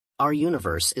Our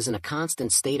universe is in a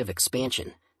constant state of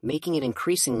expansion, making it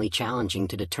increasingly challenging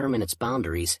to determine its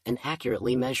boundaries and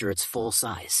accurately measure its full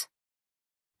size.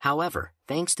 However,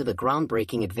 thanks to the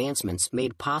groundbreaking advancements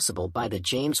made possible by the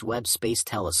James Webb Space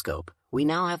Telescope, we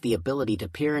now have the ability to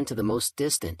peer into the most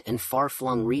distant and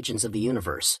far-flung regions of the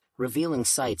universe, revealing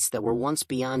sights that were once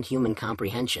beyond human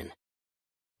comprehension.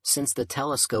 Since the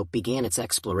telescope began its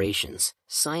explorations,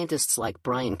 scientists like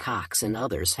Brian Cox and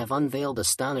others have unveiled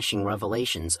astonishing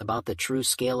revelations about the true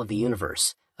scale of the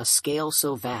universe, a scale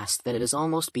so vast that it is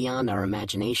almost beyond our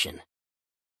imagination.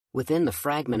 Within the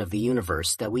fragment of the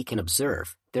universe that we can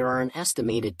observe, there are an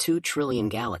estimated 2 trillion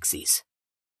galaxies.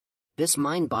 This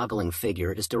mind-boggling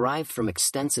figure is derived from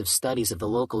extensive studies of the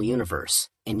local universe,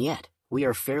 and yet, we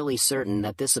are fairly certain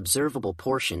that this observable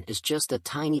portion is just a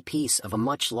tiny piece of a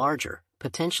much larger,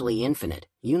 potentially infinite,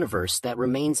 universe that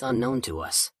remains unknown to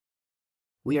us.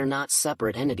 We are not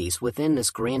separate entities within this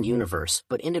grand universe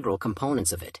but integral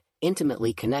components of it,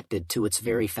 intimately connected to its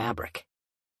very fabric.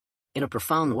 In a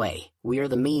profound way, we are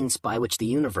the means by which the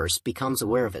universe becomes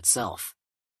aware of itself.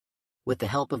 With the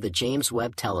help of the James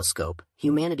Webb Telescope,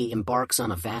 humanity embarks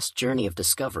on a vast journey of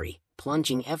discovery,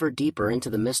 plunging ever deeper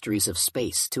into the mysteries of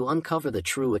space to uncover the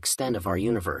true extent of our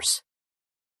universe.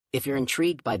 If you're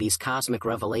intrigued by these cosmic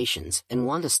revelations and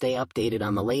want to stay updated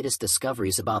on the latest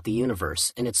discoveries about the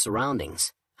universe and its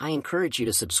surroundings, I encourage you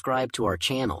to subscribe to our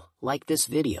channel, like this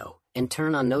video, and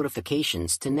turn on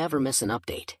notifications to never miss an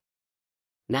update.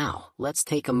 Now, let's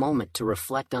take a moment to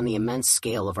reflect on the immense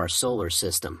scale of our solar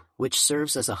system, which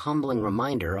serves as a humbling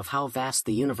reminder of how vast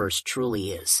the universe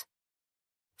truly is.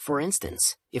 For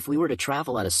instance, if we were to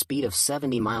travel at a speed of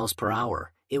 70 miles per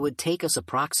hour, it would take us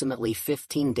approximately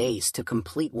 15 days to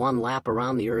complete one lap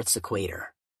around the Earth's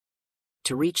equator.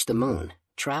 To reach the Moon,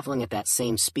 traveling at that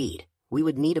same speed, we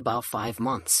would need about 5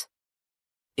 months.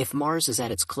 If Mars is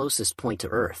at its closest point to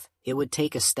Earth, it would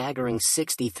take a staggering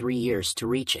 63 years to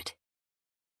reach it.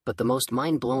 But the most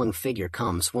mind-blowing figure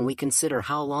comes when we consider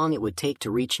how long it would take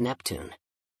to reach Neptune.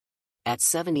 At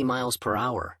 70 miles per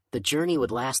hour, the journey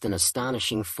would last an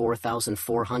astonishing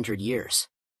 4,400 years.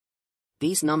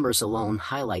 These numbers alone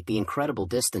highlight the incredible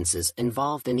distances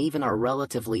involved in even our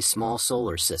relatively small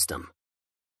solar system.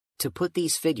 To put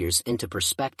these figures into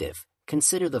perspective,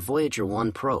 consider the Voyager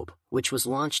 1 probe, which was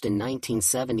launched in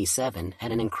 1977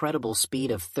 at an incredible speed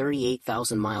of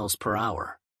 38,000 miles per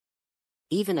hour.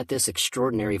 Even at this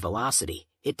extraordinary velocity,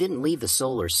 it didn't leave the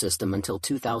solar system until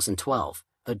 2012,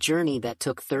 a journey that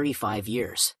took 35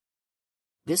 years.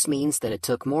 This means that it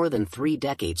took more than 3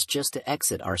 decades just to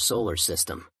exit our solar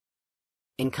system.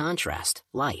 In contrast,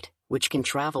 light, which can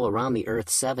travel around the Earth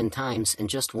 7 times in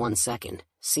just 1 second,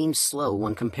 seems slow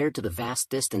when compared to the vast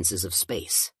distances of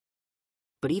space.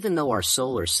 But even though our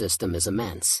solar system is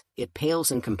immense, it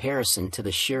pales in comparison to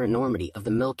the sheer enormity of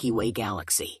the Milky Way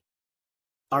galaxy.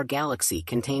 Our galaxy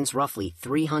contains roughly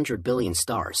 300 billion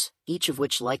stars, each of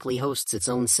which likely hosts its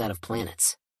own set of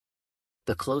planets.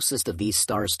 The closest of these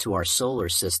stars to our solar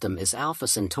system is Alpha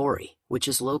Centauri, which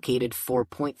is located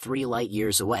 4.3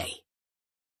 light-years away.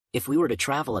 If we were to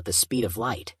travel at the speed of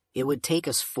light, it would take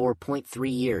us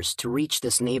 4.3 years to reach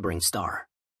this neighboring star.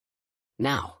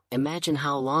 Now, imagine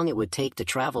how long it would take to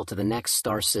travel to the next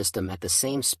star system at the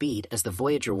same speed as the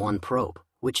Voyager 1 probe,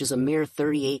 which is a mere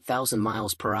 38,000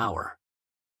 miles per hour.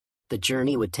 The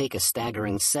journey would take a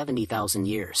staggering 70,000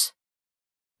 years.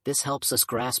 This helps us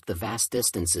grasp the vast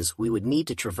distances we would need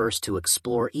to traverse to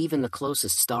explore even the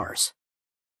closest stars.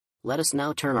 Let us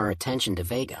now turn our attention to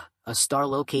Vega, a star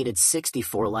located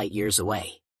 64 light-years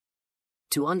away.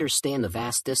 To understand the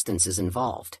vast distances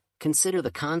involved, consider the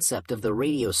concept of the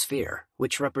radiosphere,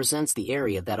 which represents the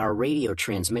area that our radio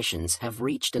transmissions have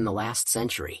reached in the last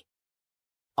century.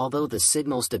 Although the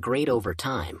signals degrade over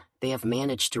time, they have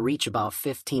managed to reach about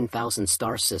 15,000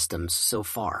 star systems so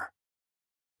far.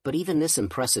 But even this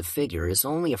impressive figure is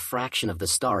only a fraction of the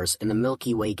stars in the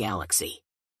Milky Way galaxy.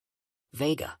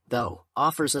 Vega, though,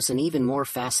 offers us an even more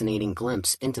fascinating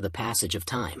glimpse into the passage of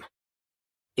time.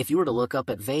 If you were to look up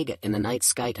at Vega in the night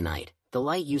sky tonight, the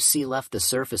light you see left the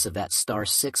surface of that star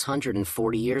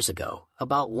 640 years ago,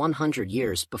 about 100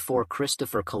 years before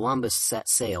Christopher Columbus set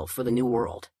sail for the New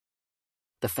World.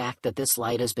 The fact that this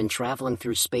light has been traveling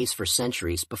through space for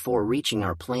centuries before reaching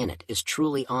our planet is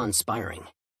truly awe-inspiring.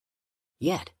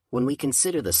 Yet, when we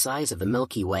consider the size of the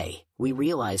Milky Way, we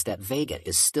realize that Vega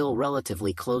is still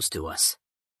relatively close to us.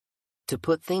 To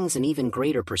put things in even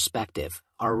greater perspective,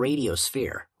 our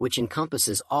radiosphere, which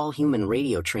encompasses all human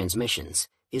radio transmissions,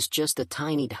 is just a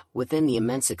tiny dot within the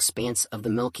immense expanse of the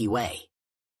Milky Way.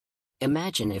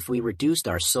 Imagine if we reduced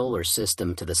our solar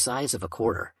system to the size of a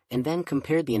quarter, and then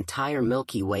compared the entire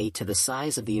Milky Way to the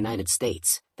size of the United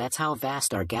States. That's how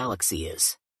vast our galaxy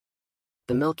is.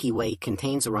 The Milky Way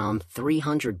contains around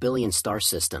 300 billion star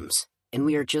systems, and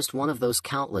we are just one of those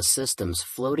countless systems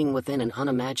floating within an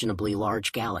unimaginably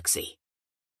large galaxy.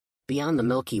 Beyond the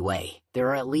Milky Way, there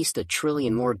are at least 1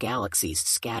 trillion more galaxies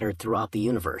scattered throughout the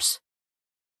universe.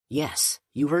 Yes,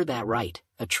 you heard that right,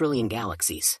 1 trillion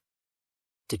galaxies.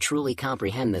 To truly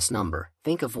comprehend this number,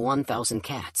 think of 1,000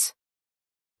 cats.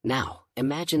 Now,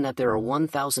 imagine that there are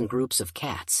 1,000 groups of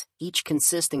cats, each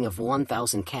consisting of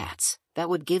 1,000 cats. That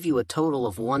would give you a total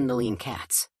of 1 million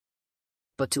cats.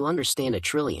 But to understand 1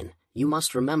 trillion, you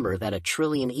must remember that 1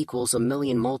 trillion equals 1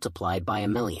 million multiplied by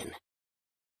 1 million.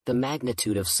 The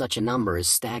magnitude of such a number is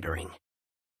staggering.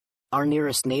 Our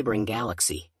nearest neighboring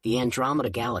galaxy, the Andromeda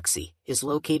Galaxy, is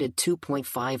located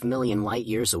 2.5 million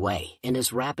light-years away and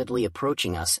is rapidly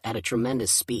approaching us at a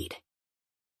tremendous speed.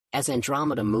 As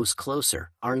Andromeda moves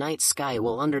closer, our night sky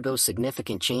will undergo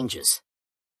significant changes.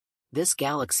 This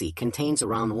galaxy contains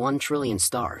around 1 trillion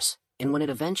stars, and when it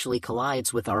eventually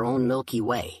collides with our own Milky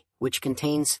Way, which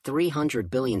contains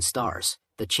 300 billion stars,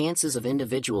 the chances of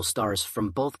individual stars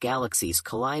from both galaxies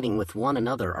colliding with one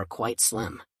another are quite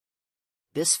slim.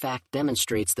 This fact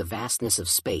demonstrates the vastness of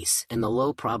space and the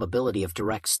low probability of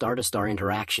direct star-to-star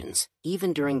interactions,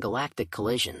 even during galactic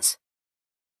collisions.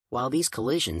 While these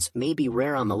collisions may be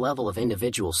rare on the level of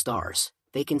individual stars,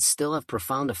 they can still have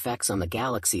profound effects on the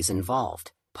galaxies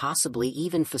involved, possibly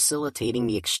even facilitating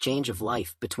the exchange of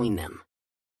life between them.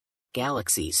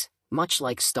 Galaxies, much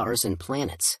like stars and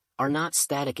planets, are not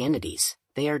static entities.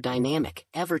 They are dynamic,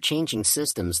 ever-changing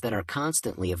systems that are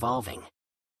constantly evolving.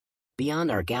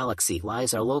 Beyond our galaxy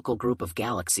lies our local group of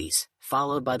galaxies,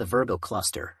 followed by the Virgo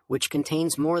cluster, which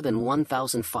contains more than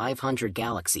 1,500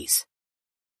 galaxies.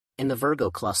 And the Virgo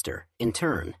cluster, in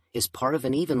turn, is part of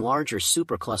an even larger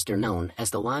supercluster known as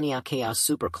the Laniakea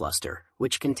supercluster,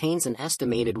 which contains an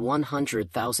estimated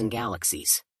 100,000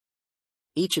 galaxies.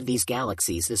 Each of these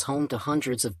galaxies is home to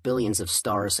hundreds of billions of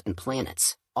stars and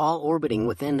planets, all orbiting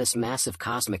within this massive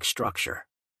cosmic structure.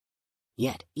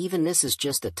 Yet, even this is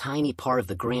just a tiny part of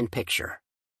the grand picture.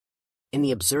 In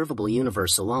the observable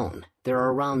universe alone, there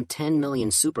are around 10 million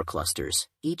superclusters,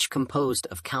 each composed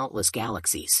of countless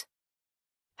galaxies.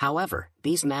 However,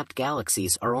 these mapped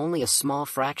galaxies are only a small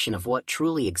fraction of what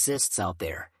truly exists out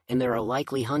there, and there are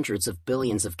likely hundreds of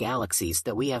billions of galaxies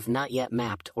that we have not yet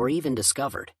mapped or even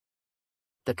discovered.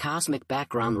 The cosmic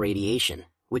background radiation,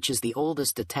 which is the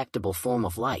oldest detectable form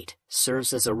of light,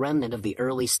 serves as a remnant of the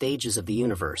early stages of the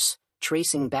universe,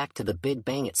 tracing back to the Big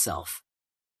Bang itself.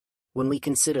 When we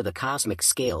consider the cosmic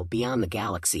scale beyond the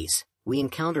galaxies, we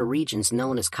encounter regions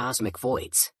known as cosmic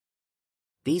voids.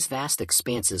 These vast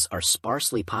expanses are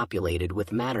sparsely populated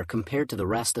with matter compared to the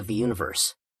rest of the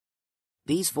universe.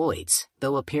 These voids,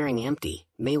 though appearing empty,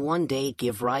 may one day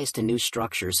give rise to new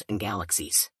structures and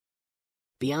galaxies.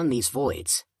 Beyond these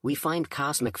voids, we find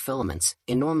cosmic filaments,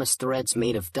 enormous threads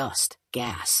made of dust,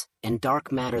 gas, and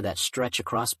dark matter that stretch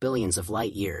across billions of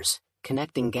light-years,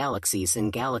 connecting galaxies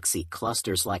and galaxy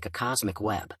clusters like a cosmic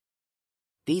web.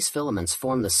 These filaments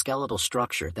form the skeletal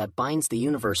structure that binds the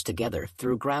universe together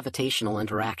through gravitational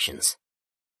interactions.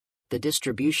 The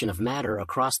distribution of matter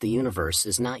across the universe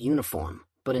is not uniform,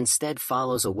 but instead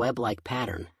follows a web-like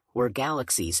pattern, where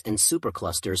galaxies and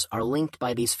superclusters are linked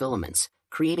by these filaments,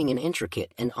 creating an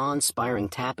intricate and awe-inspiring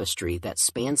tapestry that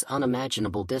spans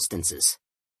unimaginable distances.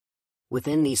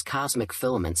 Within these cosmic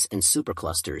filaments and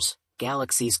superclusters,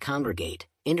 galaxies congregate,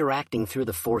 interacting through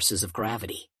the forces of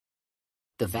gravity.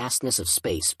 The vastness of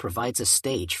space provides a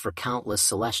stage for countless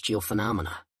celestial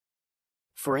phenomena.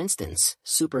 For instance,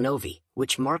 supernovae,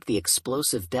 which mark the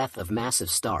explosive death of massive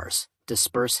stars,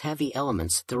 disperse heavy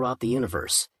elements throughout the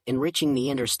universe, enriching the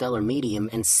interstellar medium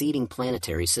and seeding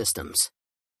planetary systems.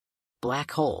 Black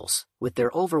holes, with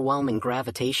their overwhelming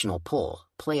gravitational pull,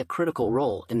 play a critical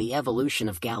role in the evolution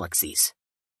of galaxies.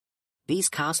 These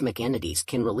cosmic entities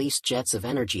can release jets of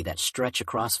energy that stretch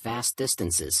across vast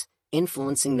distances,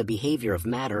 influencing the behavior of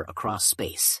matter across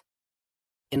space.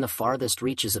 In the farthest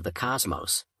reaches of the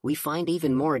cosmos, we find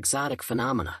even more exotic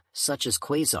phenomena, such as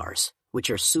quasars, which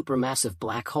are supermassive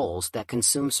black holes that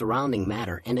consume surrounding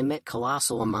matter and emit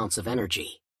colossal amounts of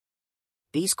energy.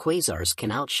 These quasars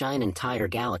can outshine entire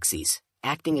galaxies,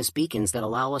 acting as beacons that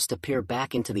allow us to peer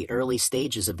back into the early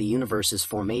stages of the universe's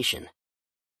formation.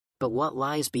 But what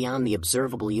lies beyond the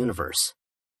observable universe?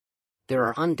 There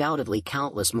are undoubtedly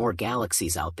countless more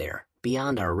galaxies out there,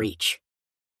 beyond our reach.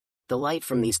 The light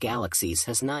from these galaxies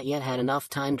has not yet had enough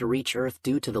time to reach Earth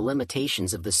due to the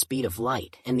limitations of the speed of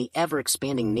light and the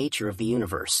ever-expanding nature of the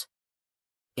universe.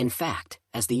 In fact,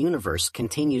 as the universe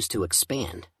continues to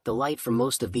expand, the light from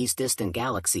most of these distant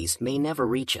galaxies may never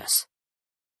reach us.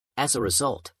 As a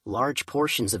result, large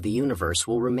portions of the universe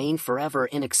will remain forever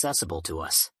inaccessible to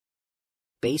us.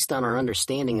 Based on our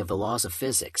understanding of the laws of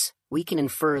physics, we can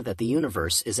infer that the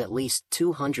universe is at least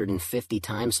 250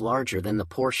 times larger than the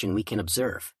portion we can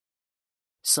observe.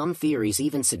 Some theories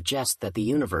even suggest that the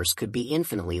universe could be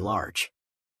infinitely large.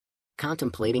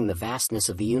 Contemplating the vastness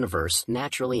of the universe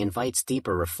naturally invites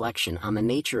deeper reflection on the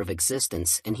nature of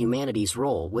existence and humanity's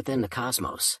role within the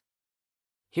cosmos.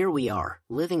 Here we are,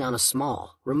 living on a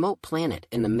small, remote planet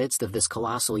in the midst of this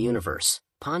colossal universe,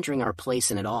 pondering our place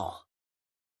in it all.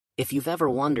 If you've ever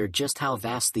wondered just how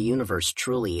vast the universe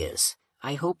truly is,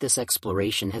 I hope this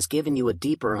exploration has given you a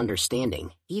deeper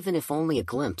understanding, even if only a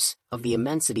glimpse, of the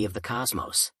immensity of the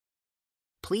cosmos.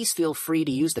 Please feel free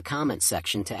to use the comment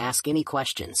section to ask any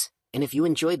questions, and if you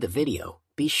enjoyed the video,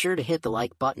 be sure to hit the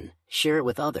like button, share it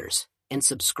with others, and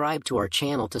subscribe to our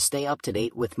channel to stay up to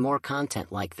date with more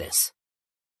content like this.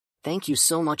 Thank you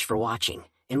so much for watching,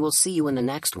 and we'll see you in the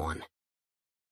next one.